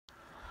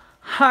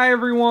Hi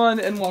everyone,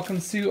 and welcome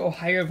to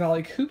Ohio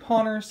Valley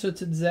Couponer. So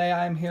today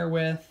I'm here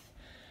with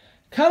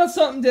kind of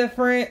something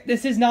different.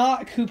 This is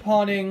not a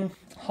couponing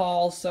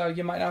haul, so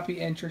you might not be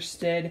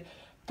interested.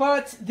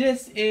 But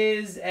this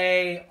is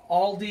a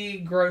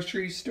ALDI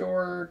grocery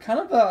store, kind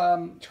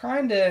of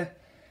trying to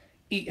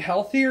eat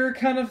healthier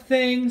kind of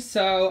thing.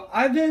 So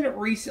I've been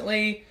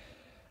recently,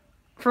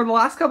 for the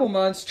last couple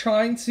months,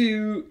 trying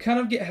to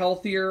kind of get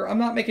healthier. I'm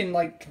not making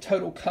like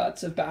total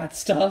cuts of bad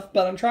stuff,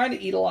 but I'm trying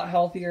to eat a lot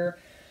healthier.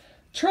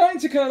 Trying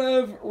to kind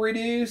of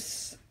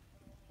reduce,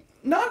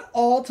 not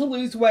all to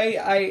lose weight.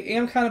 I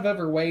am kind of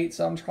overweight,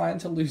 so I'm trying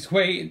to lose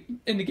weight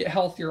and to get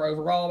healthier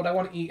overall, but I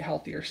want to eat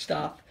healthier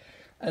stuff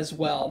as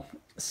well.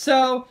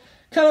 So,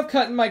 kind of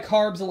cutting my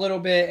carbs a little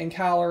bit and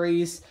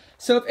calories.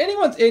 So if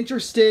anyone's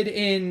interested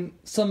in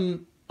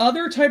some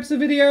other types of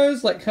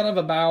videos, like kind of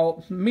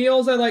about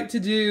meals I like to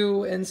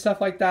do and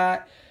stuff like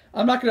that,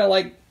 I'm not going to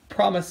like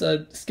promise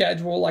a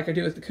schedule like I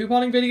do with the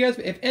couponing videos,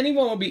 but if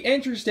anyone would be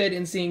interested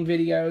in seeing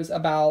videos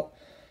about,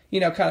 you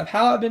know, kind of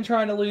how I've been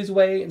trying to lose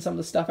weight and some of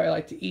the stuff I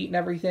like to eat and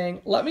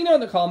everything, let me know in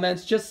the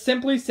comments. Just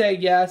simply say,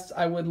 yes,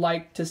 I would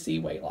like to see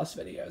weight loss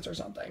videos or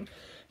something.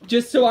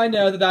 Just so I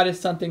know that that is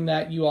something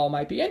that you all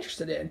might be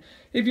interested in.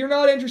 If you're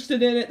not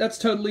interested in it, that's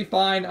totally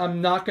fine. I'm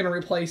not going to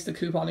replace the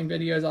couponing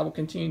videos. I will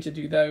continue to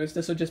do those.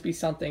 This will just be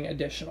something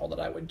additional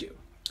that I would do.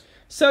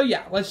 So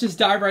yeah, let's just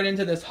dive right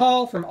into this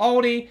haul from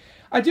ALDI.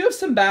 I do have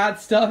some bad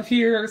stuff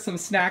here, some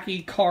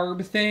snacky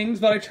carb things,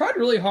 but I tried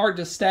really hard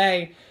to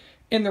stay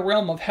in the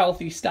realm of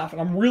healthy stuff, and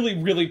I'm really,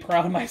 really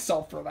proud of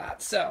myself for that.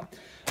 So,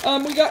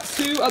 we got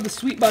 2 of the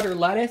sweet butter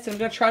lettuce. I'm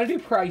going to try to do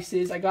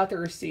prices. I got the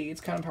receipt.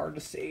 It's kind of hard to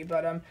see,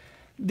 but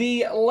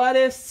the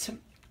lettuce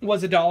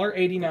was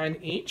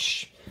 $1.89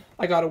 each.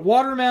 I got a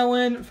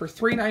watermelon for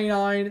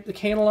 $3.99. The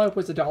cantaloupe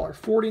was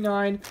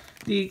 $1.49.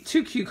 The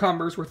 2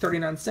 cucumbers were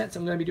 39 cents.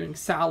 I'm going to be doing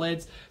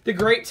salads. The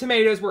grape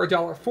tomatoes were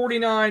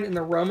 $1.49, and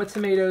the Roma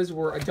tomatoes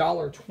were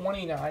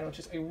 $1.29, which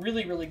is a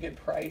really, really good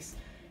price.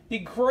 The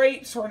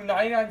grapes were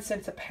 99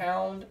 cents a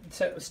pound,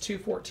 so it was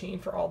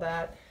 $2.14 for all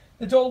that.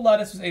 The Dole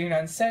lettuce was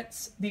 89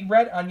 cents. The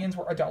red onions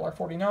were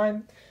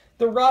 $1.49.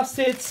 The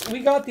russets, we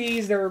got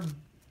these. They're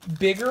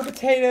bigger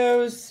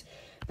potatoes.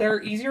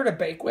 They're easier to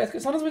bake with,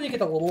 because sometimes when you get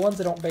the little ones,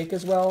 they don't bake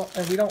as well,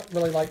 and we don't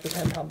really like the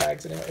 10-pound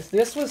bags anyways.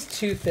 This was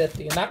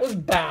 $2.50, and that was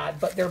bad,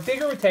 but they're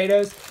bigger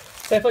potatoes,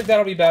 so I feel like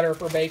that'll be better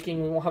for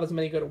baking. We won't have as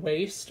many go to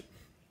waste.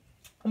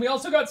 And we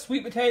also got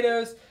sweet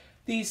potatoes.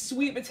 These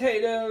sweet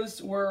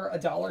potatoes were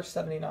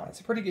 $1.79. It's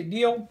a pretty good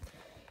deal.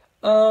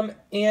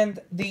 And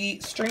the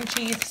string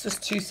cheese is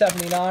just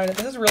 $2.79.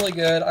 This is really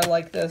good. I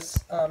like this.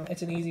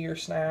 It's an easier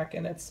snack,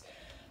 and it's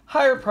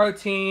higher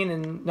protein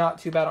and not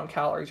too bad on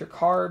calories or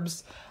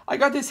carbs. I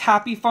got this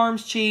Happy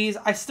Farms cheese.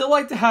 I still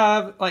like to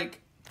have like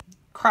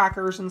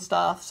crackers and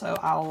stuff, so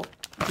I'll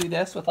do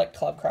this with like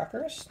club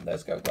crackers.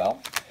 Those go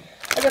well.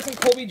 I got some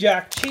Colby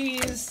Jack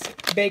cheese,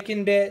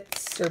 bacon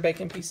bits or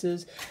bacon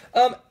pieces.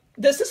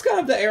 This is kind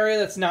of the area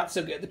that's not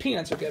so good. The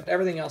peanuts are good, but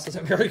everything else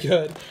isn't very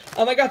good.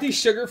 I got these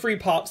sugar-free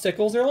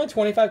popsicles. They're only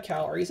 25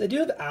 calories. They do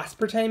have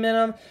aspartame in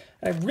them.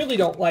 I really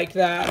don't like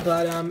that,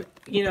 but,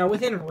 you know,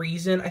 within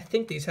reason, I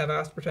think these have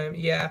aspartame.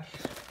 Yeah.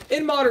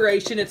 In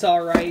moderation, it's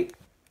all right.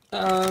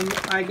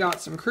 I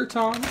got some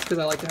croutons because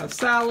I like to have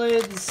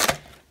salads.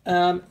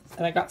 And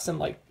I got some,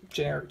 like,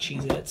 generic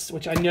Cheez-Its,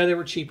 which I know they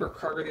were cheaper at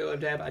Kroger the other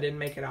day, but I didn't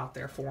make it out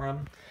there for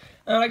them.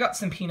 And I got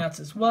some peanuts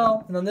as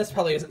well. And then this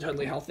probably isn't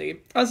totally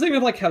healthy. I was thinking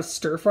of like have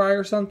stir fry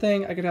or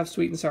something. I could have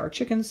sweet and sour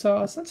chicken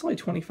sauce. That's only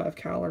 25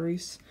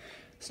 calories.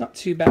 It's not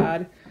too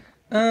bad.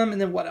 And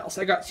then what else?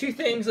 I got 2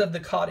 things of the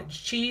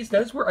cottage cheese.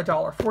 Those were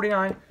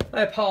 $1.49.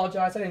 I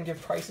apologize. I didn't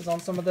give prices on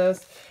some of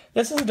this.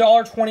 This is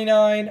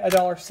 $1.29,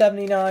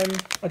 $1.79,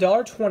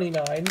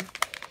 $1.29,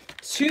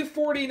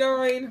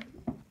 $2.49,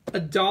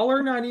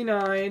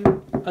 $1.99,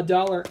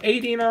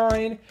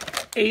 $1.89,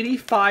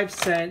 85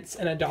 cents,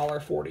 and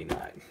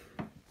 $1.49.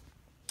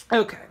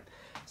 Okay,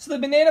 so the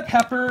banana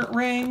pepper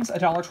rings,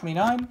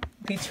 $1.29.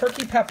 The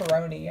turkey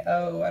pepperoni,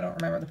 oh, I don't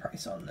remember the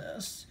price on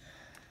this.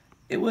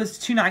 It was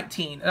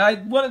 $2.19. And I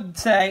wanted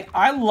to say,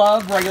 I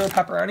love regular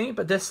pepperoni,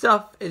 but this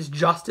stuff is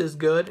just as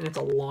good, and it's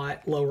a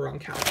lot lower on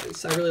calories.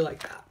 So I really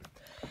like that.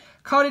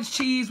 Cottage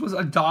cheese was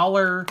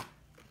 $1.89.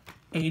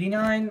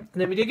 And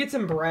then we did get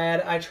some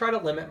bread. I try to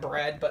limit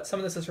bread, but some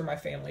of this is for my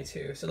family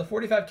too. So the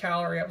 45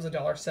 calorie, that was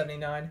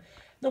 $1.79.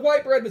 The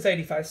white bread was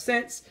 85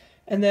 cents.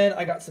 And then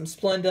I got some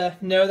Splenda.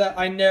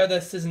 I know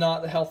this is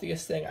not the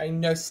healthiest thing. I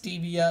know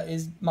stevia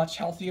is much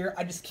healthier.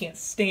 I just can't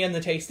stand the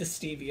taste of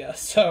stevia.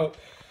 So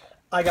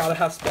I gotta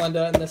have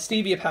Splenda, and the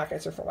stevia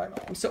packets are for my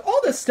mom. So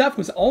all this stuff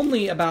was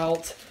only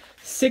about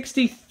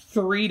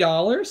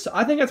 $63. So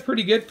I think that's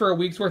pretty good for a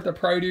week's worth of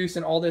produce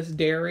and all this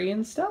dairy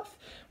and stuff.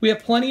 We have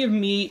plenty of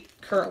meat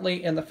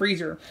currently in the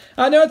freezer.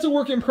 I know it's a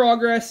work in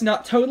progress,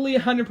 not totally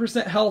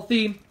 100%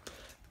 healthy.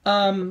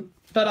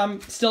 But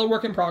I'm still a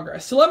work in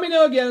progress. So let me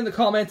know again in the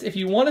comments if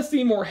you want to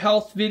see more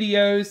health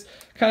videos,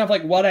 kind of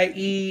like what I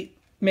eat,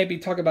 maybe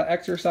talk about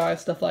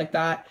exercise, stuff like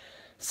that.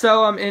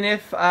 So, and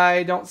if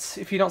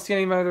you don't see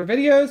any of my other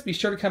videos, be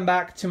sure to come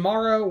back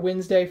tomorrow,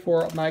 Wednesday,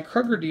 for my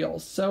Kroger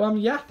deals. So,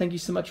 yeah, thank you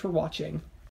so much for watching.